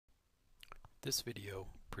This video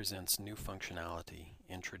presents new functionality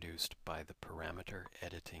introduced by the Parameter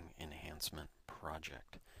Editing Enhancement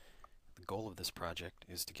project. The goal of this project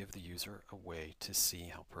is to give the user a way to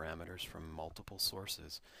see how parameters from multiple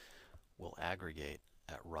sources will aggregate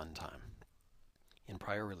at runtime. In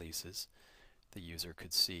prior releases, the user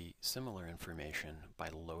could see similar information by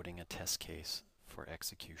loading a test case for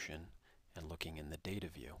execution and looking in the data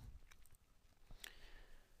view.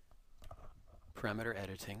 Parameter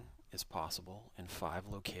editing is possible in 5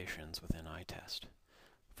 locations within iTest.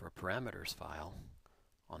 For a parameters file,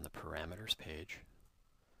 on the parameters page.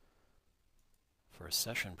 For a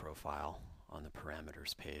session profile, on the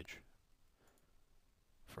parameters page.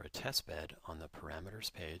 For a testbed, on the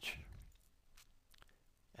parameters page,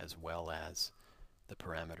 as well as the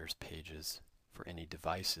parameters pages for any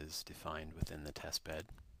devices defined within the testbed.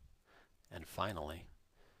 And finally,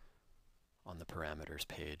 on the parameters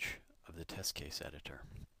page of the test case editor.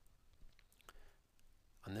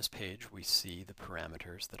 On this page, we see the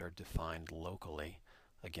parameters that are defined locally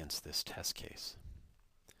against this test case.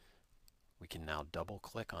 We can now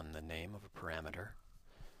double-click on the name of a parameter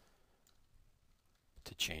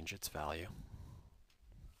to change its value.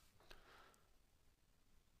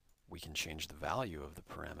 We can change the value of the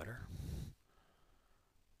parameter,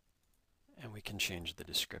 and we can change the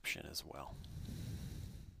description as well.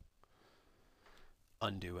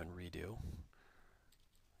 Undo and redo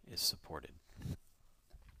is supported.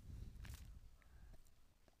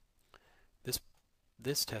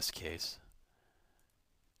 This test case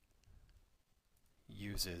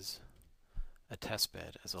uses a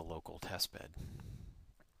testbed as a local testbed.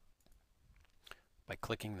 By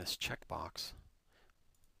clicking this checkbox,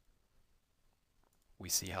 we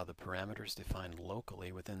see how the parameters defined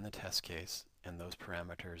locally within the test case and those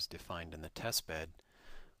parameters defined in the testbed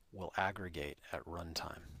will aggregate at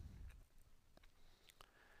runtime.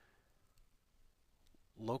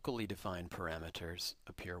 Locally defined parameters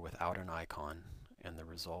appear without an icon, and the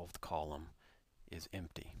resolved column is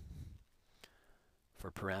empty.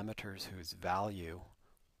 For parameters whose value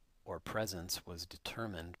or presence was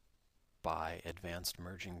determined by advanced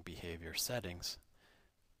merging behavior settings,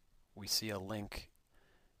 we see a link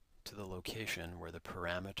to the location where the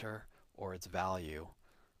parameter or its value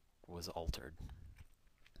was altered.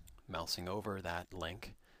 Mousing over that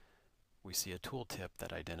link, we see a tooltip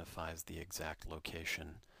that identifies the exact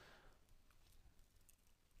location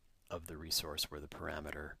of the resource where the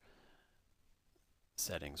parameter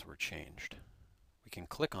settings were changed. We can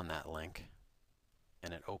click on that link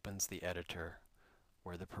and it opens the editor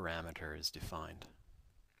where the parameter is defined.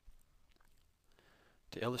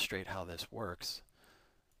 To illustrate how this works,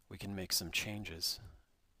 we can make some changes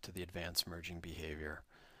to the advanced merging behavior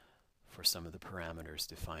for some of the parameters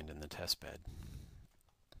defined in the testbed.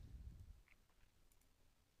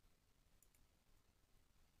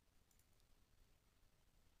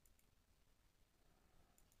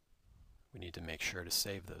 We need to make sure to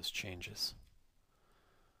save those changes.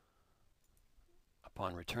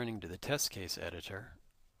 Upon returning to the test case editor,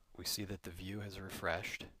 we see that the view has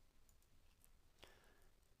refreshed,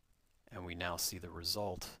 and we now see the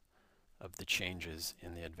result of the changes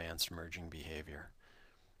in the advanced merging behavior